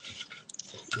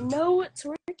No,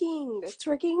 twerking.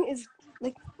 Twerking is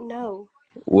like no.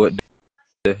 What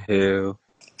the hell?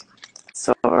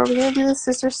 So are we gonna do the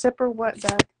sister sip or what,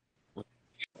 Zach?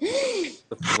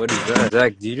 What is that?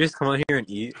 Zach, do you just come out here and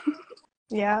eat?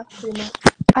 Yeah, pretty much.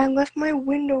 I left my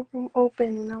window room open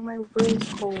and now my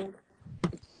room's cold.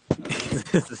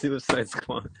 The suicide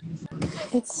squad.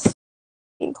 It's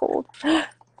cold.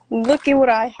 Look at what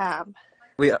I have.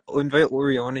 Wait, invite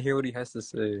Ori. I want to hear what he has to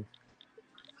say.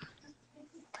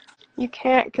 You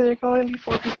can't because there can only be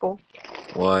 4 people.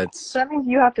 What? So that means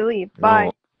you have to leave. Bye.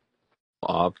 No.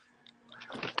 Op.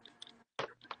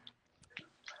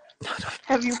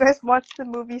 Have you guys watched the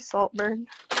movie Saltburn?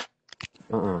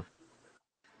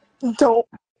 Don't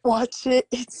watch it.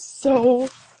 It's so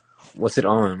What's it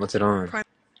on? What's it on? Prime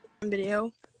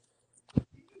Video.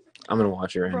 I'm gonna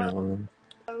watch it right now.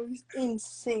 That was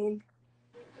insane.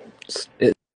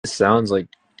 It sounds like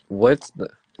what's the?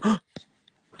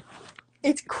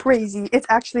 It's crazy. It's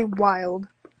actually wild.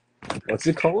 What's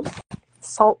it called?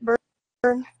 Saltburn.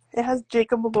 It has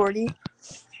Jacob Elordi.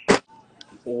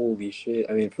 Holy shit!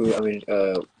 I mean, food. I mean,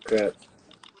 crap.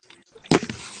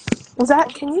 Zach,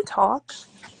 can you talk?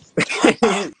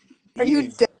 Are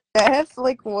you deaf?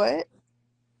 Like what?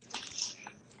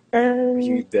 Are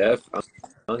you deaf?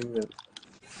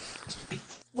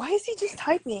 Why is he just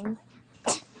typing?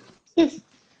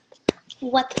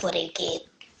 What would I get?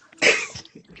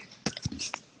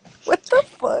 What the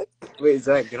fuck? Wait,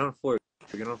 Zach, get on floor.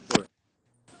 Get on floor.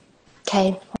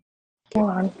 Okay, hold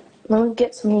on. Let me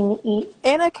get something to eat.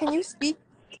 Anna, can you speak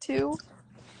too?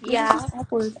 Yeah. This is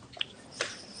awkward.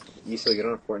 You still get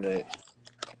on Fortnite.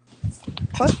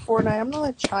 What Fortnite? I'm not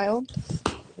a child.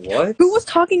 What? Who was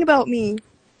talking about me?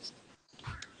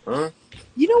 Huh?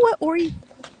 You know what, Ori?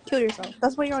 Kill yourself.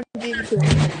 That's why you're on David too.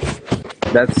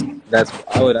 That's.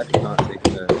 I would actually not take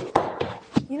that.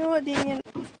 You know what, Damian?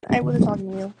 I wasn't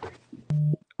talking to you.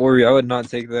 Ori, I would not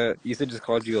take that. You said just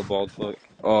called you a bald fuck.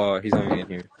 Oh, he's not even in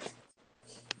here.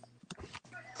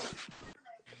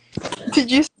 Did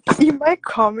you see my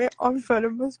comment on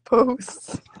Venoma's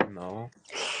post? No.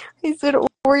 He said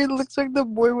Ori looks like the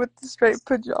boy with the striped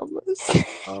pajamas.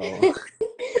 Oh.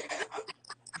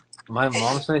 My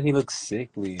mom said he looks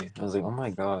sickly. I was like, oh my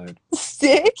god.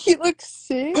 Sick? He looks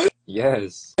sick?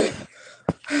 Yes.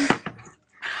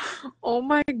 Oh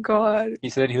my god. He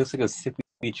said he looks like a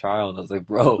sickly child. I was like,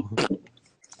 bro.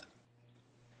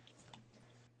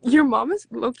 Your mom is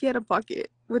low-key out of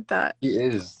pocket with that. He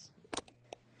is.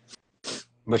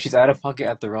 But she's out of pocket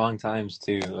at the wrong times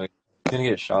too. Like, she's gonna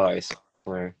get shot, I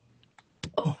swear.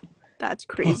 Oh, that's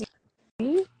crazy.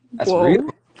 That's Whoa. real.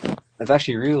 That's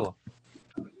actually real.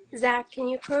 Zach, can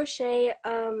you crochet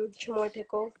chamoy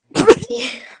pickle?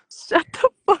 Shut the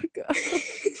fuck up.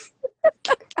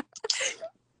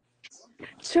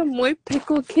 Chamoy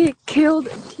pickle killed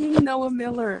King Noah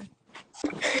Miller.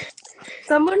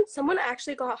 Someone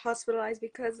actually got hospitalized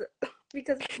because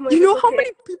Chamoy. You know how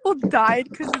many people died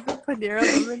because of the Panera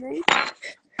lemonade?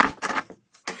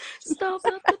 Stop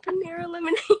the Panera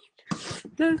lemonade.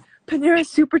 The Panera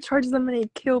supercharged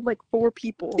lemonade killed like 4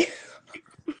 people.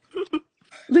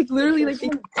 Like literally, like they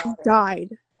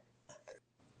died.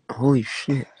 Holy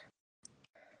shit.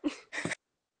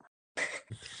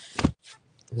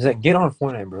 Zach, get on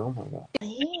Fortnite, bro. Oh my god.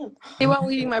 Hey, while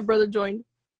leaving, my brother joined.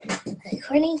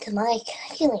 According to my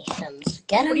calculations,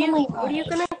 get on my mind. What are you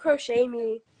gonna crochet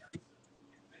me?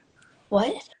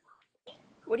 What?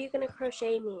 What are you gonna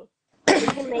crochet me? What are you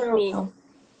gonna make me?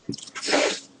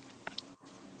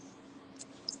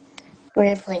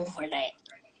 We're playing Fortnite.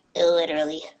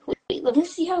 Literally. Wait, let me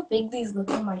see how big these look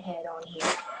in my head on here.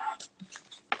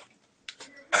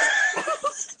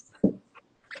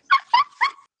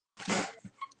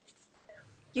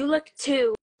 You look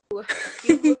 2.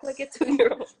 You look like a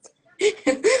 2-year-old.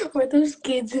 Or those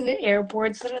kids in the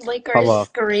airports that like are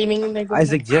screaming and they go.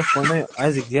 Isaac, do you have Fortnite?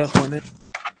 Isaac, do you have Fortnite?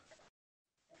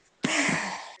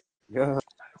 Yeah.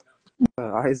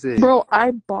 Isaac. Bro,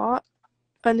 I bought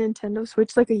a Nintendo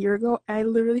Switch like a year ago. I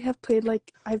literally have played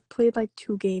I've played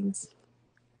 2 games.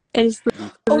 And it's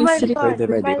literally sitting. God.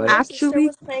 My little sister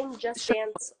was playing Just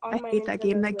Dance on my hate Nintendo that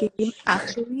game. That game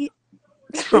actually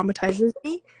traumatizes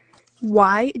me.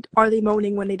 Why are they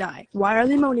moaning when they die? Why are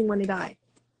they moaning when they die?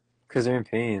 Because they're in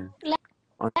pain.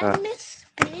 Let me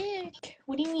speak.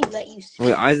 What do you mean let you speak?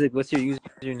 Wait, Isaac, what's your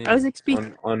username Isaac, speak.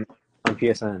 on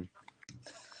PSN?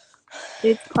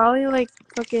 It's probably like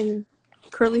fucking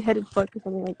curly-headed fuck or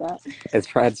something like that. It's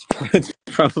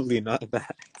probably not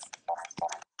that.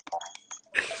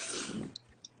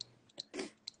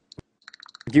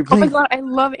 Oh my god, I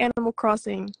love Animal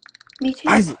Crossing. Me too.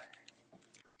 Isaac.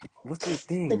 What's your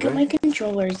thing, Look bro? at my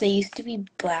controllers. They used to be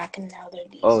black and now they're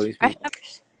these Oh, these I people. have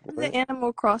What? the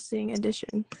Animal Crossing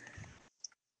edition.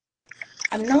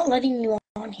 I'm not letting you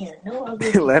on here. No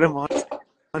ugly Let him people.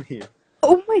 on here.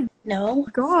 Oh my No.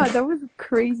 god, that was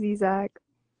crazy, Zach.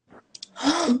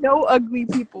 No ugly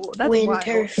people. That's wild.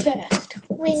 Winterfest. Zach,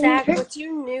 Winter. what's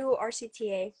your new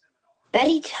RCTA?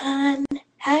 Betty time.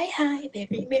 Hi, hi.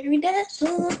 Very, very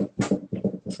dazzle.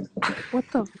 What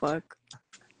the fuck?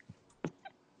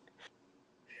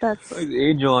 That's Why is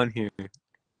Angel on here?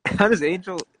 How does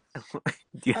Angel?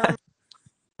 Yeah.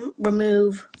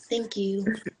 Remove. Thank you.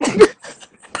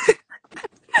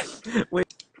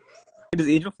 Wait, does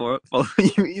Angel follow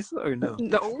you, Issa, or no?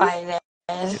 no, Bye,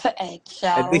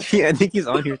 eggshell. I think he's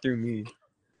on here through me.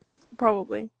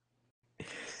 probably.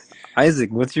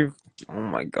 Isaac, what's your? Oh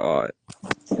my god.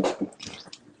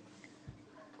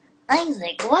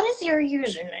 Isaac, what is your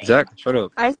username? Zach, shut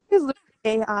up. Isaac is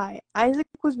literally AI. Isaac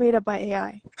was made up by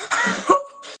AI.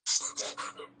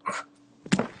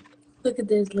 Look at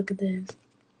this. Look at this.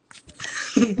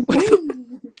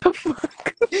 The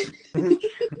fuck?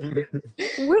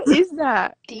 What is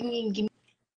that? Damian, give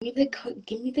me the code.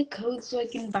 Give me the code so I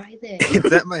can buy this.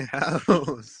 It's at my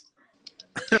house.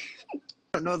 I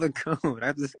don't know the code. I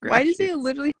have to scratch Why does it. he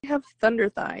literally have thunder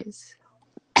thighs?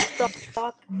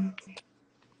 Stop.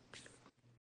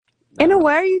 Anna,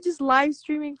 why are you just live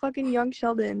streaming fucking Young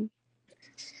Sheldon?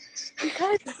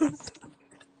 Because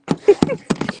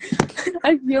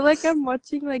I feel like I'm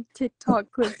watching like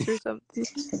TikTok clips or something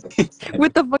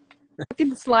with the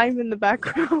fucking slime in the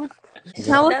background.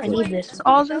 Tell us I need this. it's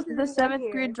all Sheldon the is on seventh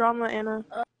here. grade drama, Anna.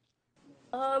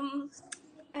 I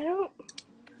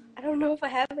don't know if I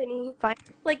have any. Fine.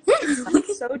 Like,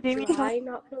 it's so Damian, tell dry,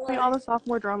 not gonna me all lie. the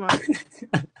sophomore drama.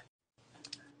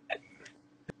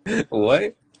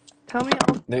 What? Tell me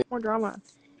all the sophomore drama.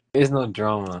 There's no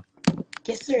drama.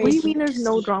 Yes, there What do is. you mean there's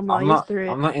no drama? I'm Yes, not. there is.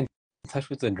 I'm not in touch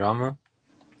with the drama.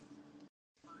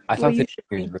 I Well, thought you they should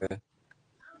years, be. bro.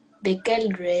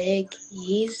 Pickle Rick.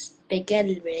 He's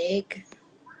Pickle Rick.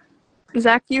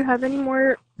 Zach, do you have any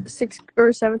more 6th or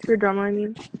 7th grade drama? I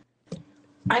mean,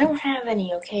 I don't have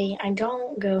any, okay? I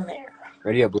don't go there.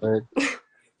 Ready up, blood.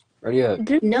 Ready up.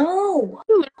 did No.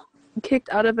 you kicked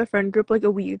out of a friend group like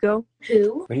a week ago?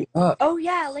 Who? Ready up. Oh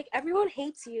yeah, like everyone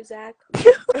hates you, Zach.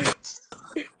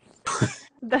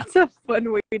 That's a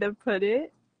fun way to put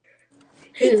it.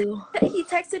 Who? He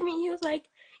texted me. He was like,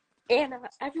 "Anna,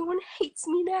 everyone hates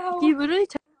me now." He literally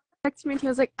texted me and he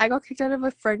was like, I got kicked out of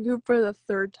a friend group for the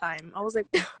 3rd time. I was like,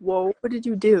 whoa, what did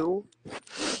you do?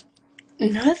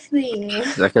 Nothing.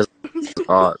 Zach has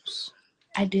ops.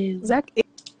 I do. Zach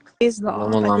is the Llama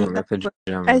op. I llama, think my that's what,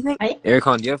 pajama. I think,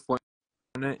 Ericon, do you have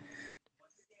Fortnite?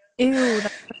 ew,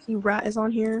 that fucking rat is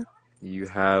on here. You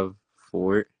have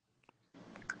Fort.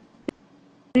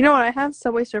 You know what? I have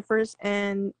Subway Surfers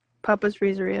and Papa's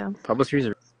Freezeria. Pablo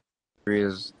Street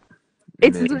is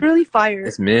It's mid. literally fire.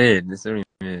 It's mid. It's only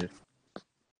mid.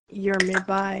 You're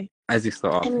mid-buy. Isaac's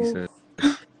still off, he And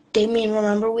said. Damien,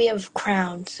 remember we have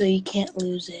Crown, so you can't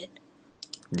lose it.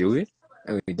 Do we?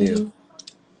 Oh, we do.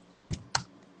 Mm-hmm.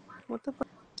 What the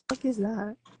fuck is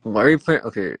that? Why are you playing?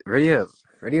 Okay, ready up.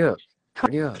 Ready up.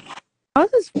 Ready up. How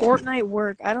does Fortnite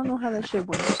work? I don't know how that shit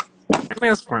works. How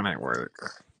does Fortnite work?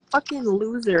 Fucking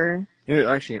loser. You're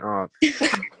actually an op.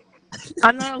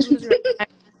 I'm not a loser. I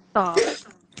stop.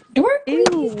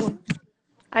 Ew.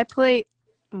 I play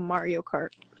Mario Kart.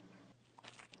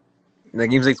 That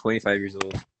game's like 25 years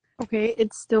old. Okay,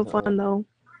 it's still fun though.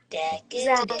 Zach,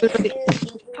 Hatsi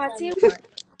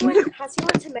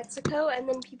went to Mexico, and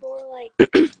then people were like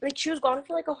she was gone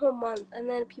for like a whole month, and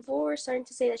then people were starting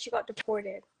to say that she got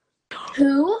deported.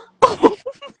 Who? God.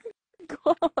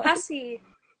 Hatsi.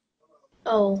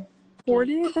 Oh.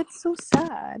 Deported? That's so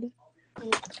sad.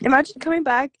 Imagine coming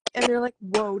back and they're like,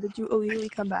 whoa, did you illegally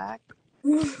come back?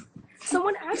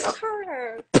 Someone asked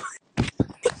her.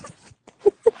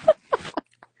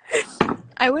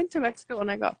 I went to Mexico and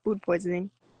I got food poisoning.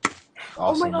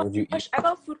 Awesome. Oh my What'd you gosh, eat? I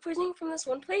got food poisoning from this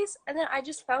one place, and then I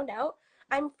just found out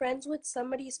I'm friends with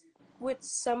somebody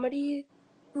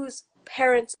whose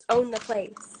parents own the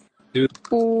place.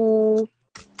 Ooh,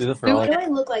 Do the Why frog. do I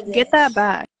look like this? get that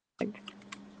back.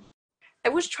 I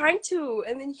was trying to,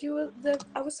 and then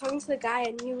I was talking to the guy,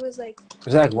 and he was like,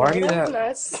 Zach, why are you that was that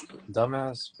nuts.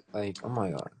 dumbass? Like, oh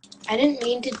my god. I didn't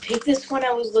mean to pick this one.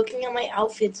 I was looking at my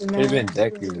outfits and then Could have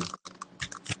been Deku.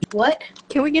 What?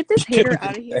 Can we get this hater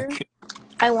out of here?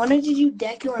 I wanted to do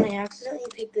Deku and I accidentally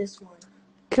picked this one.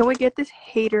 Can we get this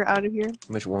hater out of here?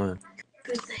 Which one?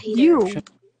 Who's the hater? You.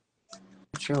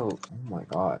 Chill. Oh my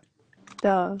god.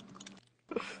 Duh.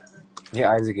 Get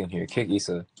Isaac in here. Kick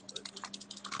Issa.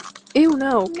 Ew,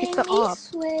 no. Kick the Maybe off.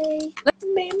 sway. Let's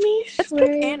Maybe kick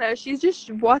sway. Anna. She's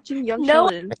just watching Young No,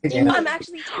 Sheldon. I'm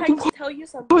actually trying to tell you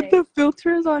Put something. the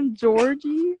filters on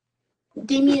Georgie.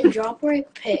 Damian, drop where I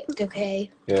picked,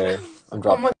 okay? Yeah, I'm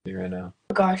dropping it right now.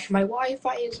 Gosh, my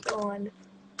Wi-Fi is gone.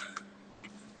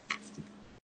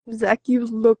 Zach, you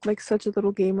look like such a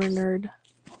little gamer nerd.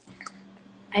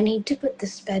 I need to put the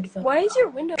sped phone. Why is your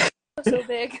window so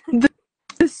big?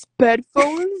 The sped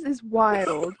phones is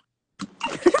wild.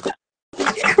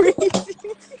 It's crazy.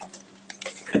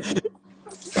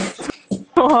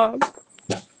 Stop.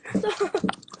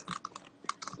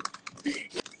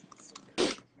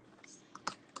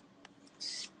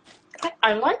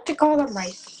 I like to call them my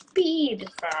speed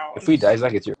phones. If we die,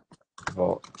 Zach, it's your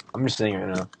fault. I'm just saying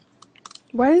right now.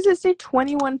 Why does it say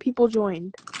 21 people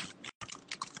joined?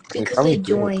 Because they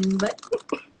joined, but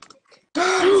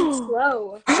It's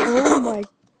slow. Oh my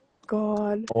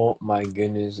god. Oh my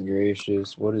goodness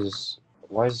gracious! What is?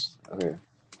 Why is? Okay.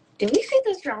 did we see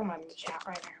this drama in the chat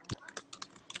right now?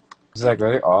 Zach,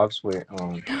 are they ops? Wait.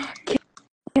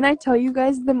 Can I tell you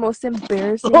guys the most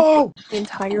embarrassing Oh! thing in the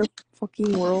entire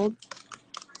fucking world?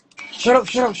 Shut up!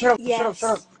 Shut up! Shut up! Yes. Shut up! Shut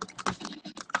up!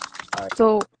 Alright.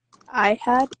 So, I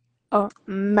had a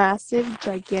massive,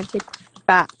 gigantic,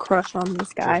 fat crush on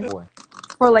this guy. Boy.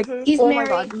 For like, He's oh my married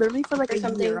god, literally for like or a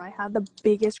something. year, I had the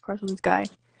biggest crush on this guy.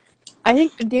 I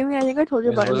think, Damian, I told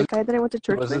you about him, the guy that I went to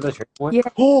church Was it with. the church boy? Yeah.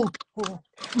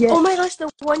 Yeah. Oh my gosh, the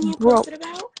one you Bro. posted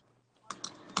about?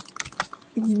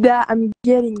 That I'm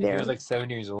getting He there. was like 7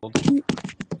 years old.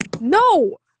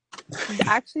 No!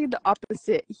 Actually, the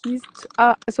opposite. He's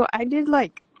so I did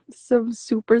like some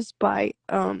super spy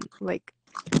like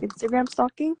Instagram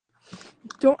stalking.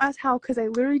 Don't ask how, because I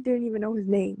literally didn't even know his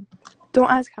name. Don't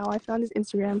ask how I found his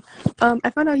Instagram. I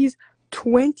found out he's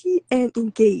 20 and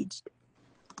engaged.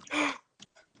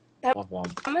 That Womp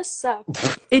womp. must suck.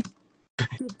 It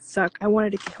did suck. I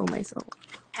wanted to kill myself.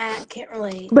 I can't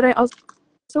relate. But I also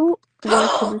want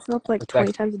to kill myself like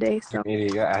 20 times a day. So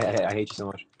Idiot. I hate you so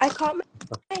much. I caught my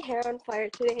hair on fire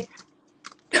today.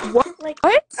 What? Like,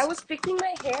 What? I was fixing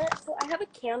my hair, so I have a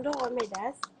candle on my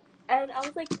desk, and I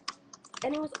was like,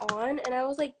 and it was on, and I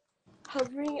was like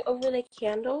hovering over the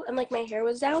candle, and like my hair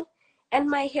was down, and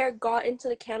my hair got into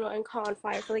the candle and caught on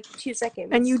fire for like 2 seconds.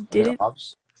 And you didn't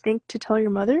think to tell your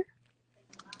mother?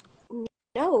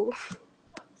 No.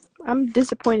 I'm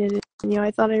disappointed in you.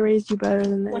 I thought I raised you better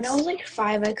than this. When I was like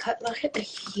 5, I cut like a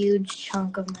huge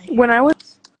chunk of my hair. When I was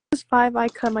 5, I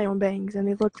cut my own bangs, and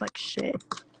they looked like shit.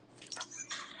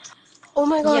 Oh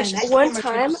my gosh! Yeah, one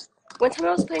time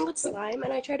I was playing with slime,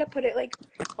 and I tried to put it like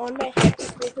on my head to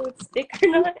see if it would stick or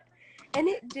not, and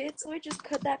it did. So I just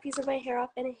cut that piece of my hair off,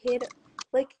 and it hid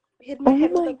my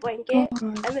head with a blanket.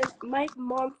 God. And then my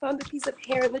mom found a piece of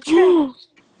hair in the trash.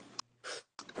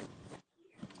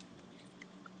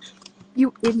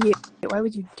 You idiot. Why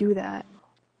would you do that?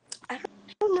 I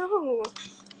don't know.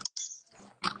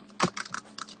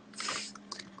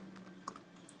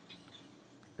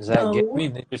 Zach, gift me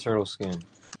Ninja Turtle skin.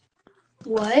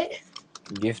 What?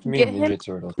 Gift me Get Ninja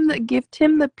Turtle. Gift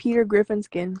him the Peter Griffin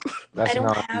skin. That's I don't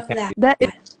not. have You that. That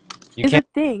you is can't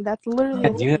a thing. That's literally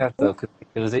a do that though,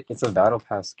 because it's a battle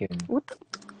pass skin. What the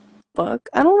fuck?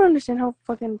 I don't understand how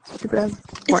fucking stupid ass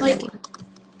It's like Fortnite works.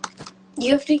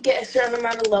 you have to get a certain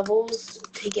amount of levels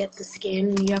to get the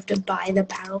skin. You have to buy the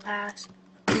battle pass.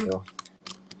 So,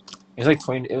 it's like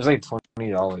 $20. It was like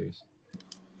 $20.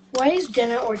 Why is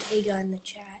Jenna Ortega in the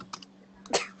chat?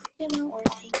 Jenna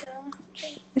Ortega.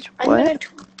 It's I'm what? gonna.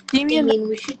 Damian,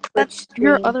 we should Twitch that's stream.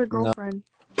 your other girlfriend.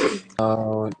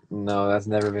 No, that's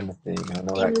never been a thing. I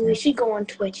know that. We should go on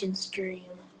Twitch and stream.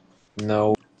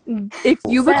 No. If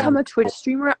you Zach- become a Twitch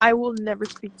streamer, I will never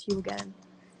speak to you again.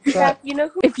 Zach, you know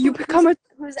who? If you become a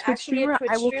who's Twitch actually streamer, a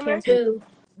Twitch I will streamer? cancel. Who?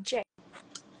 Jay.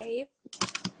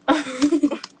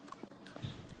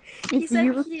 If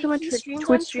you become a Twitch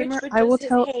streamer, Twitch, I will his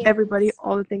tell hands. everybody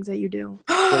all the things that you do.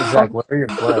 Wait, Zach, what are your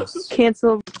quests?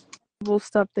 Cancelable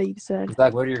stuff that you said.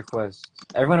 Zach, what are your quests?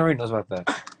 Everyone already knows about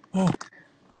that.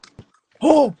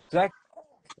 Oh, Zach,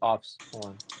 ops.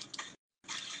 Hold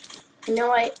on.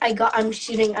 No, I'm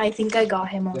shooting. I think I got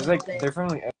him a There's little like bit. they're from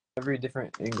like every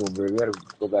different angle, bro. We gotta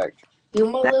go back. You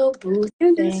my little boo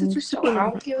This thing. is your So super I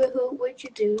don't give a hoot what you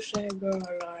do, say girl.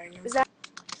 Zach,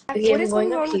 Okay, what I'm is going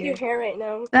going up on with here. your hair right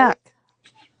now? Zach.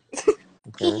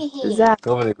 Okay. Zach,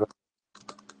 Go over there. Go.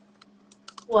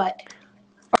 What?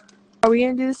 are we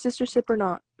gonna do the sister sip or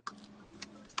not?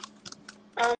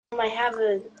 I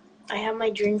have my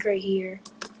drink right here.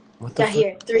 What the Got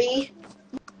here. 3,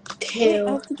 2. Wait,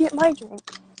 I have to get my drink.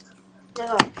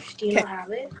 Oh, do you not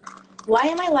have it? Why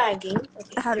am I lagging?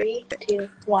 I have Okay, 3, 2,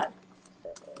 1.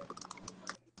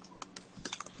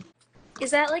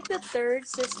 Is that like the third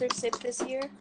sister sip this year?